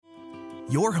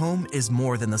Your home is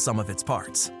more than the sum of its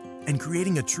parts, and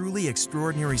creating a truly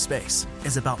extraordinary space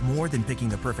is about more than picking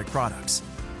the perfect products.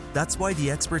 That's why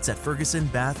the experts at Ferguson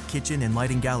Bath, Kitchen, and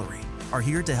Lighting Gallery are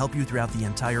here to help you throughout the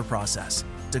entire process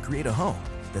to create a home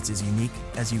that's as unique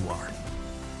as you are.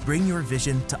 Bring your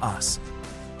vision to us.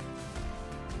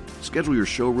 Schedule your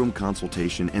showroom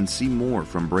consultation and see more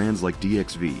from brands like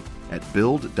DXV at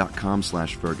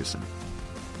build.com/Ferguson.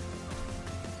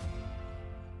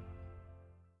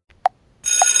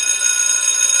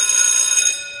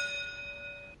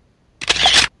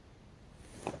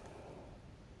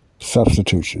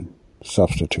 Substitution.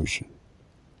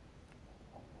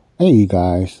 Hey, you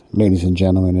guys, ladies and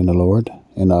gentlemen in the Lord,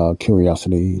 and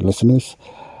curiosity listeners.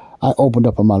 I opened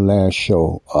up on my last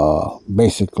show,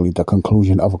 basically the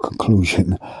conclusion of a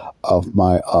conclusion of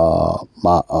my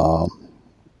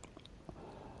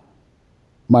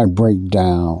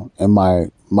breakdown and my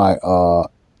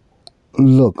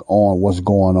look on what's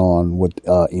going on with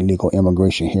illegal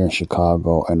immigration here in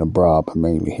Chicago and abroad, but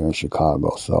mainly here in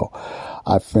Chicago. So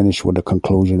I finished with the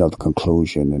conclusion of the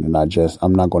conclusion, and then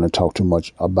I'm not going to talk too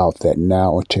much about that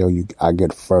now until I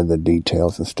get further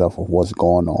details and stuff of what's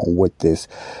going on with this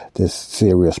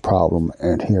serious problem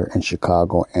and here in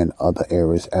Chicago and other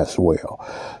areas as well.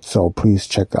 So please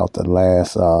check out the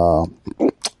last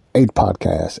 8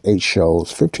 podcasts, 8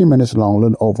 shows, 15 minutes long, a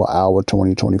little over an hour,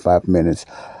 25 minutes.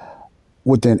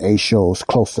 Within 8 shows,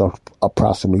 close to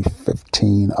approximately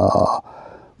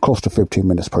close to 15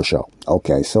 minutes per show.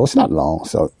 Okay, so it's not long.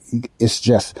 So it's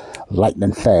just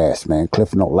lightning fast, man.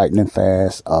 Cliff Note, lightning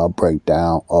fast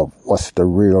breakdown of what's the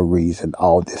real reason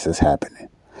all this is happening.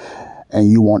 And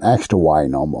you won't ask the why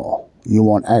no more. You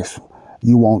won't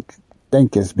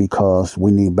think it's because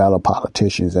we need better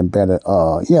politicians and better.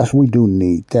 Yes, we do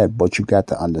need that, but you got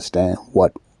to understand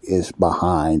what is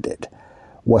behind it.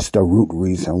 What's the root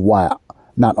reason why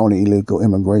not only illegal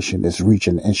immigration is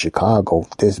reaching in Chicago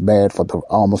this bad for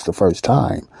almost the first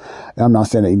time. And I'm not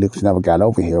saying that illegals never got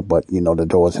over here, but, the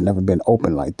doors have never been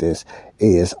open like this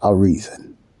is a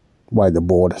reason why the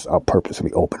borders are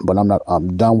purposely open. But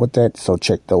I'm done with that. So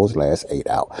check those last 8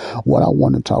 out. What I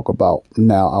want to talk about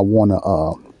now, I want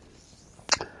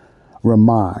to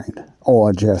remind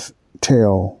or just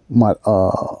tell my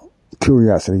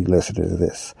curiosity listeners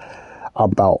this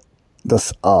about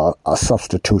this a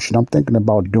substitution. I'm thinking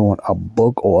about doing a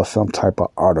book or some type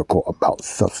of article about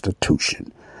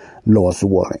substitution, Lord's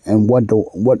willing. And what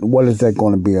is that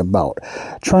going to be about?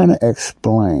 Trying to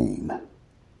explain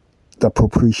the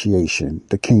propitiation.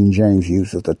 The King James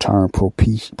uses the term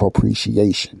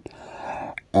propitiation,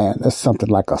 and it's something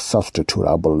like a substitute,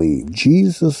 I believe.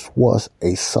 Jesus was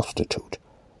a substitute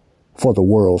for the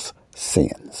world's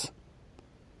sins.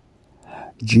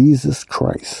 Jesus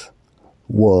Christ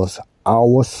was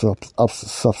our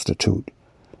substitute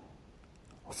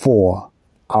for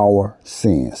our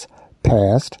sins,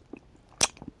 past,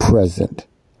 present,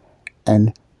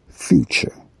 and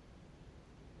future.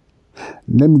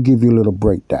 Let me give you a little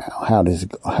breakdown. How does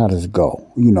it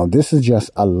go? This is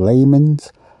just a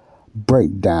layman's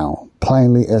breakdown,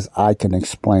 plainly as I can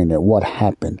explain it. What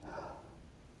happened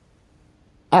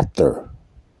after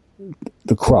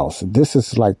the cross? This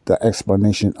is like the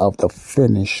explanation of the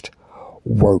finished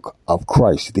work of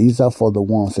Christ. These are for the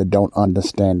ones that don't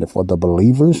understand it, for the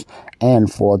believers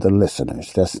and for the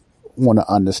listeners that want to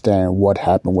understand what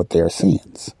happened with their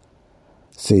sins.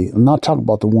 See, I'm not talking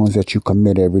about the ones that you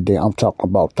commit every day. I'm talking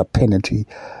about the penalty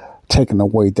taken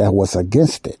away that was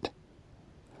against it.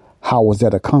 How was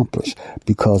that accomplished?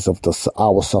 Because of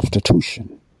our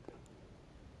substitution.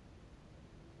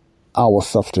 Our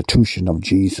substitution of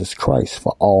Jesus Christ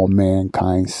for all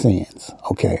mankind's sins.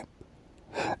 Okay.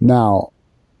 Now,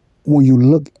 when you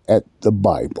look at the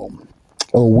Bible,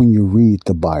 or when you read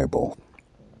the Bible,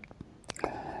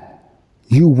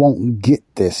 you won't get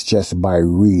this just by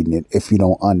reading it if you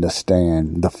don't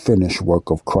understand the finished work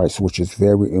of Christ, which is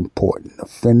very important. The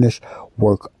finished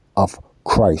work of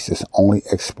Christ is only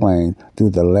explained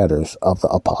through the letters of the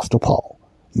Apostle Paul.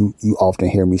 You often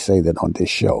hear me say that on this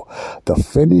show. The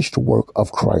finished work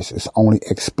of Christ is only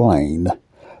explained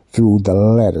through the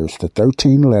letters, the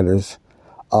 13 letters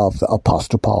of the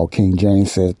Apostle Paul. King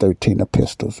James says 13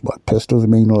 epistles, but epistles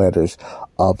mean letters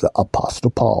of the Apostle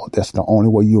Paul. That's the only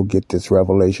way you'll get this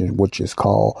revelation, which is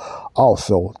called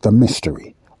also the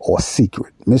mystery or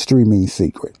secret. Mystery means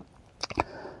secret.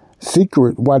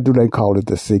 Secret, why do they call it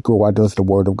the secret? Why does the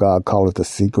Word of God call it the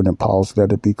secret in Paul's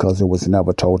letter? Because it was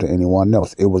never told to anyone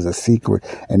else. It was a secret,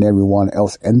 and everyone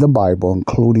else in the Bible,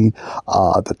 including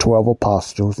the 12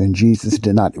 apostles, and Jesus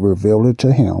did not reveal it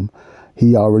to him.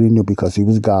 He already knew because he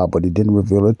was God, but he didn't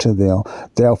reveal it to them.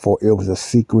 Therefore, it was a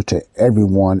secret to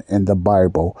everyone in the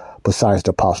Bible besides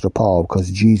the Apostle Paul, because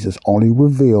Jesus only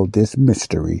revealed this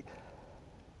mystery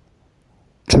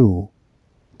to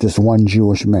this one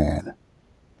Jewish man,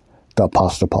 the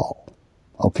Apostle Paul,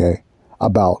 okay,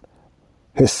 about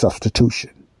his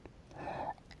substitution.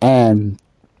 And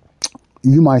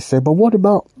you might say, but what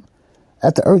about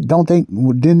at the earth?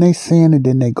 Didn't they sin and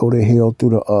didn't they go to hell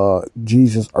through the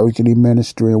Jesus' earthly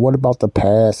ministry? And what about the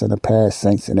past and the past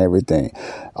saints and everything?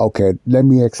 Okay, let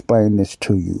me explain this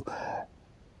to you.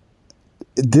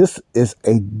 This is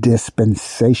a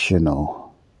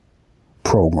dispensational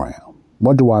program.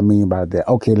 What do I mean by that?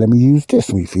 Okay, let me use this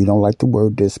one. If you don't like the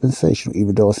word dispensational,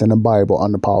 even though it's in the Bible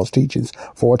under Paul's teachings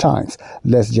 4 times,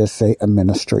 let's just say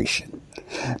administration.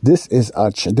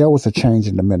 There was a change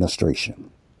in administration.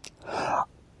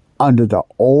 Under the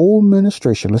old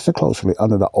administration, listen closely,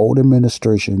 under the old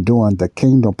administration during the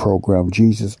kingdom program,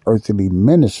 Jesus' earthly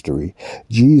ministry,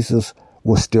 Jesus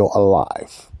was still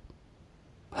alive.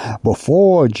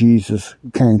 Before Jesus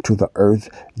came to the earth,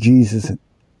 Jesus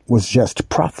was just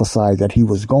prophesied that he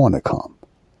was going to come.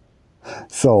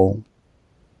 So,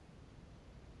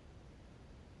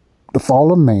 the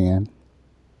fall of man,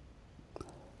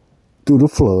 through the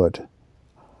flood,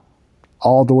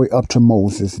 all the way up to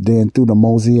Moses, then through the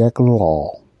Mosaic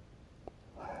law,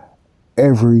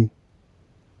 until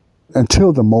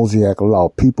the Mosaic law,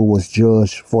 people was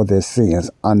judged for their sins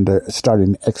starting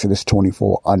in Exodus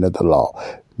 24 under the law.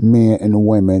 Men and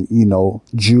women,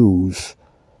 Jews,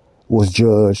 was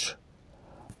judged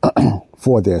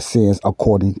for their sins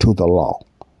according to the law.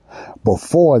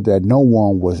 Before that, no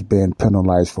one was being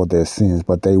penalized for their sins,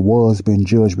 but they was being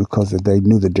judged because they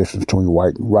knew the difference between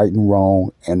right and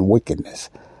wrong and wickedness.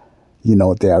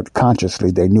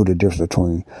 Consciously, they knew the difference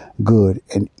between good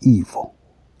and evil.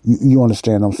 You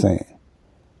understand what I'm saying?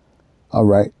 All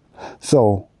right.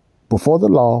 So, before the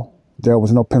law, there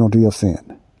was no penalty of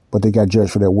sin, but they got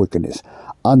judged for their wickedness.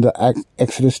 Under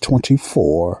Exodus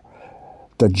 24,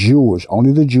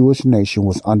 only the Jewish nation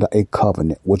was under a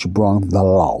covenant which brought the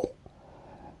law.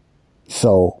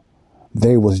 So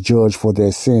they was judged for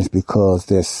their sins because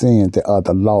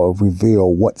the law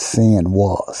revealed what sin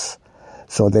was.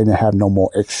 So they didn't have no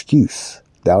more excuse.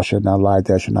 Thou shalt not lie,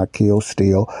 thou shalt not kill,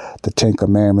 steal, the 10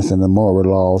 Commandments and the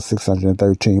moral laws,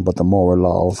 613, but the moral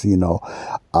laws,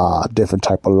 different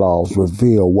type of laws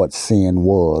reveal what sin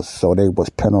was. So they was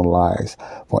penalized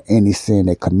for any sin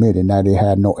they committed. Now they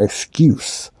had no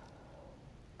excuse.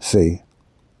 See,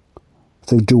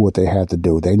 to do what they had to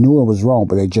do. They knew it was wrong,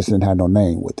 but they just didn't have no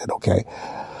name with it, okay?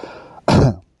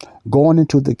 Going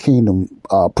into the kingdom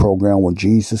program when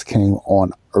Jesus came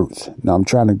on earth. Now, I'm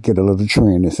trying to get a little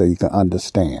training so you can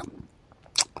understand.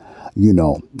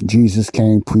 Jesus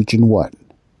came preaching what?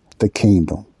 The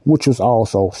kingdom, which was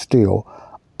also still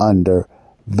under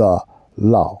the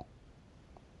law.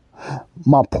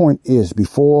 My point is,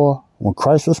 when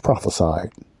Christ was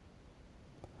prophesied,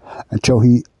 until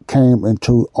he came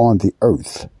on the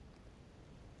earth,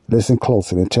 listen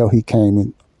closely, until he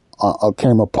came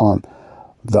upon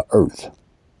the earth,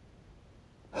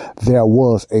 there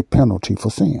was a penalty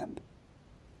for sin.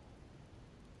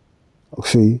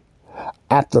 See,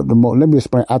 let me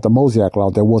explain. After the Mosaic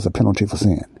law, there was a penalty for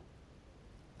sin.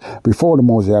 Before the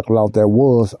Mosaic law, there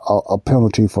was a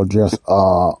penalty for just,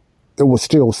 it was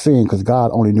still sin because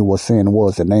God only knew what sin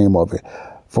was, the name of it,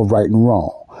 for right and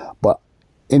wrong. But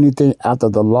anything after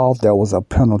the law, there was a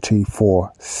penalty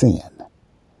for sin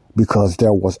because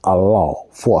there was a law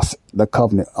for the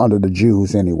covenant under the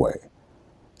Jews anyway.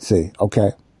 See,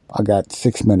 okay, I got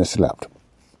 6 minutes left.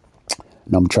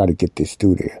 And I'm trying to get this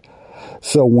through there.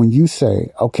 So when you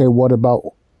say, okay, what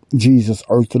about Jesus'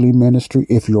 earthly ministry?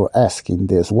 If you're asking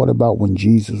this, what about when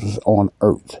Jesus was on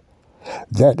earth?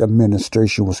 That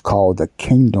administration was called the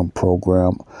Kingdom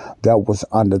Program that was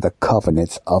under the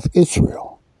covenants of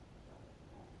Israel.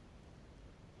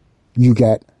 You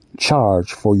got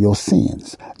charged for your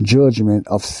sins. Judgment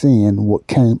of sin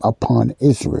came upon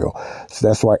Israel. So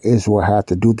that's why Israel had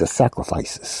to do the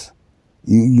sacrifices.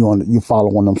 You follow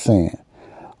what I'm saying?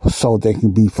 So they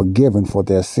can be forgiven for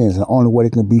their sins. And the only way they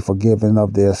can be forgiven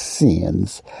of their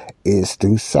sins is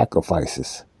through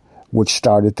sacrifices, which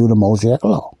started through the Mosaic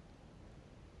law.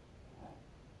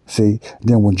 See,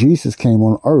 then when Jesus came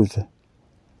on earth,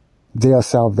 their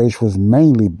salvation was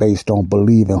mainly based on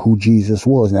believing who Jesus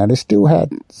was. Now, they still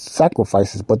had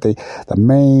sacrifices, but the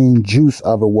main juice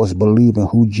of it was believing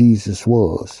who Jesus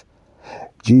was.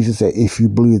 Jesus said, if you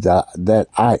believe that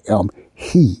I am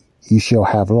he, you shall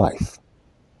have life.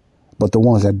 but the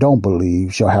ones that don't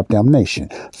believe shall have damnation.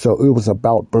 So it was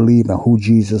about believing who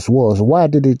Jesus was. Why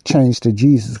did it change to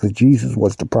Jesus? Because Jesus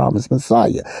was the promised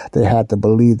Messiah. They had to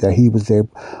believe that he was their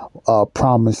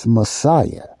promised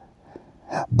Messiah.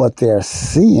 But their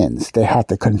sins, they had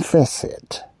to confess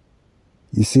it.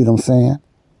 You see what I'm saying?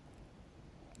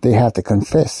 They had to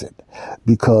confess it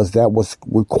because that was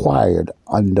required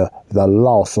under the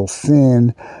law. So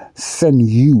sin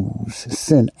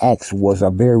acts was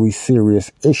a very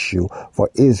serious issue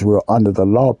for Israel under the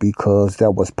law because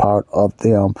that was part of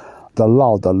them. The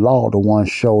law, the one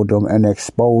showed them and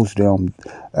exposed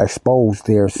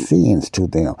their sins to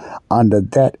them under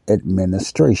that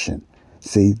administration.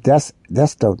 See, that's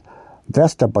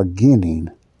the beginning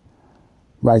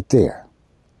right there.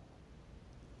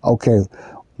 Okay,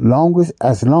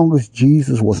 as long as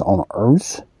Jesus was on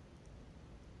earth,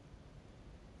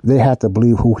 they had to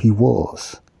believe who he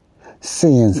was.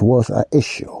 Sins was an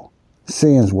issue.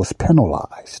 Sins was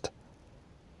penalized.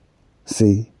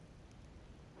 See?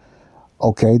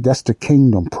 Okay, that's the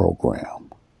kingdom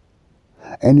program.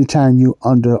 Anytime you're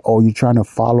trying to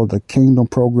follow the kingdom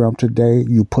program today,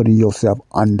 you putting yourself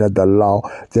under the law.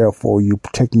 Therefore, you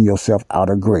taking yourself out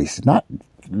of grace. Not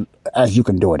as you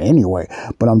can do it anyway,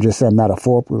 but I'm just saying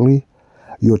metaphorically,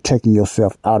 you're taking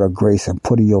yourself out of grace and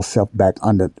putting yourself back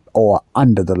under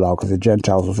the law, because the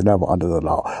Gentiles was never under the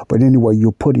law. But anyway,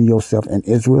 you're putting yourself in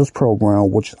Israel's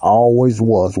program, which always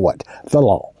was what? The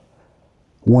law.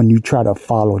 When you try to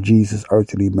follow Jesus'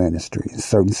 earthly ministry in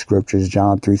certain scriptures,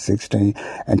 John 3:16,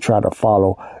 and try to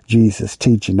follow Jesus'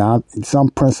 teaching. Now, some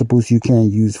principles you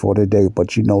can't use for today, but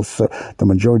the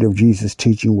majority of Jesus'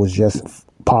 teaching was just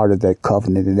part of that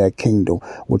covenant and that kingdom,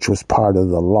 which was part of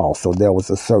the law. So there was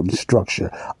a certain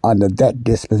structure under that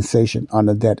dispensation,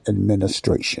 under that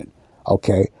administration.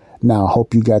 Okay? Now, I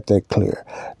hope you got that clear.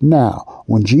 Now,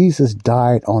 when Jesus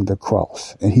died on the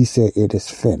cross and he said, "It is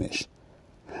finished,"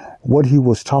 what he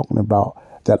was talking about,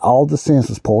 that all the sins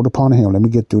was poured upon him. Let me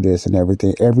get through this and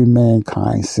everything. Every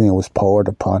mankind's sin was poured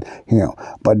upon him.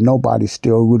 But nobody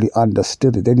still really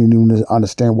understood it. They didn't even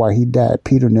understand why he died.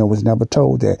 Peter and them was never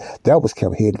told that. That was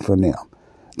kept hidden from them.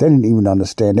 They didn't even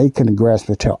understand. They couldn't grasp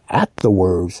it till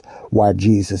afterwards why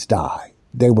Jesus died.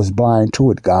 They was blind to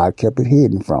it. God kept it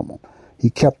hidden from them. He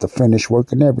kept the finished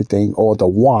work and everything, or the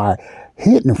why,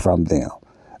 hidden from them.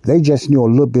 They just knew a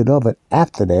little bit of it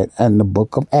after that in the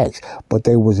book of Acts. But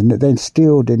they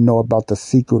still didn't know about the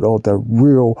secret or the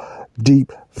real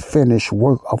deep finished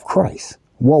work of Christ.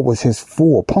 What was his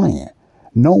full plan?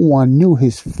 No one knew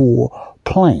his full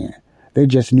plan. They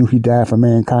just knew he died for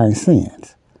mankind's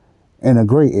sins in a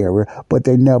gray area, but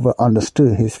they never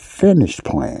understood his finished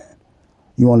plan.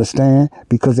 You understand?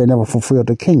 Because they never fulfilled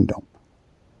the kingdom.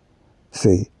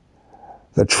 See,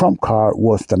 the trump card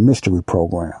was the mystery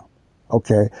program.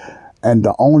 Okay, and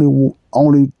the only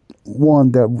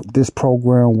one that this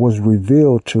program was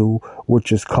revealed to,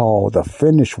 which is called the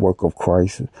finished work of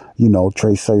Christ,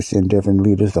 Trey Cersei and different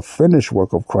leaders, the finished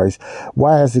work of Christ.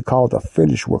 Why is it called the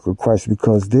finished work of Christ?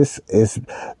 Because this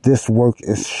work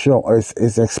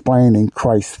is explaining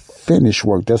Christ's finished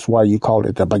work. That's why you call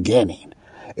it the beginning.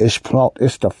 It's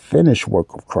the finished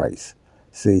work of Christ,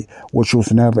 see, which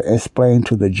was never explained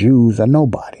to the Jews or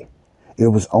nobody. It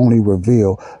was only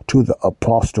revealed to the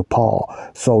Apostle Paul.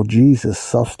 So Jesus'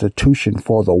 substitution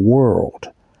for the world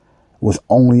was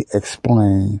only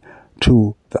explained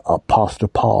to the Apostle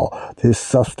Paul. His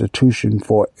substitution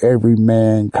for every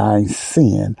mankind's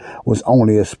sin was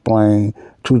only explained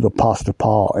to the Apostle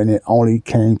Paul, and it only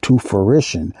came to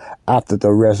fruition after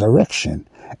the resurrection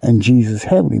and Jesus'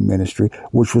 heavenly ministry,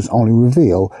 which was only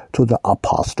revealed to the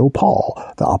Apostle Paul,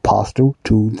 the apostle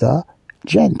to the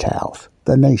Gentiles,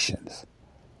 the nations.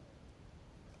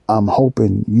 I'm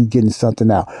hoping you getting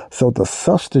something out. So the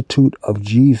substitute of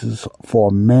Jesus for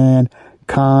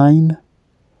mankind,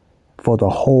 for the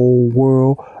whole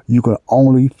world, you can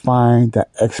only find the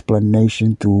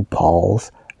explanation through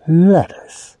Paul's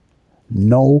letters.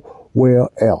 Nowhere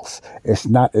else. It's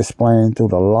not explained through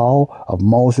the law of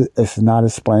Moses. It's not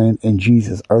explained in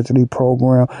Jesus' earthly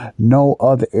program. No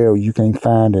other area you can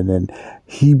find it in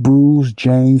Hebrews,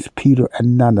 James, Peter,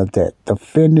 and none of that. The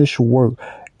finished work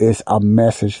is a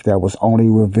message that was only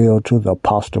revealed to the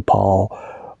Apostle Paul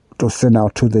to send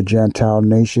out to the Gentile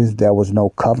nations. There was no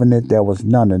covenant. There was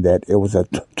none of that. It was a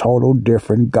total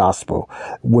different gospel,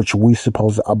 which we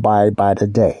supposed to abide by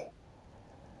today.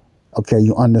 Okay,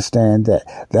 you understand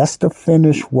that? That's the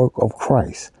finished work of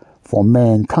Christ for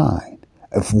mankind.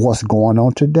 Of what's going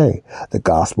on today, the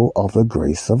gospel of the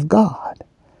grace of God.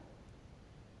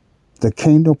 The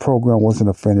kingdom program wasn't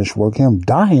a finished work. Him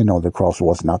dying on the cross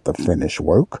was not the finished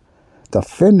work. The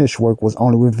finished work was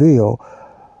only revealed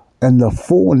And the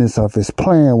fullness of his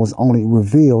plan was only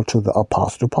revealed to the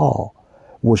Apostle Paul,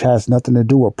 which has nothing to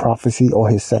do with prophecy or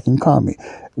his second coming.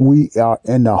 We are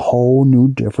in a whole new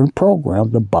different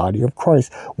program, the body of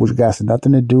Christ, which has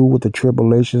nothing to do with the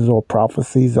tribulations or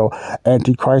prophecies or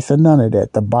antichrist or none of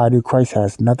that. The body of Christ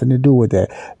has nothing to do with that.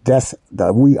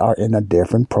 We are in a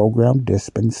different program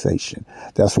dispensation.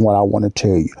 That's what I want to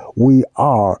tell you. We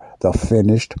are the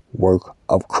finished work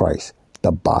of Christ,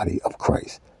 the body of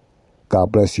Christ.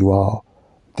 God bless you all.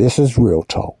 This is Real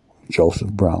Talk,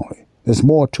 Joseph Brownlee. There's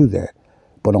more to that,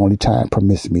 but only time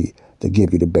permits me to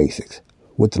give you the basics.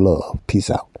 With love. Peace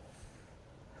out.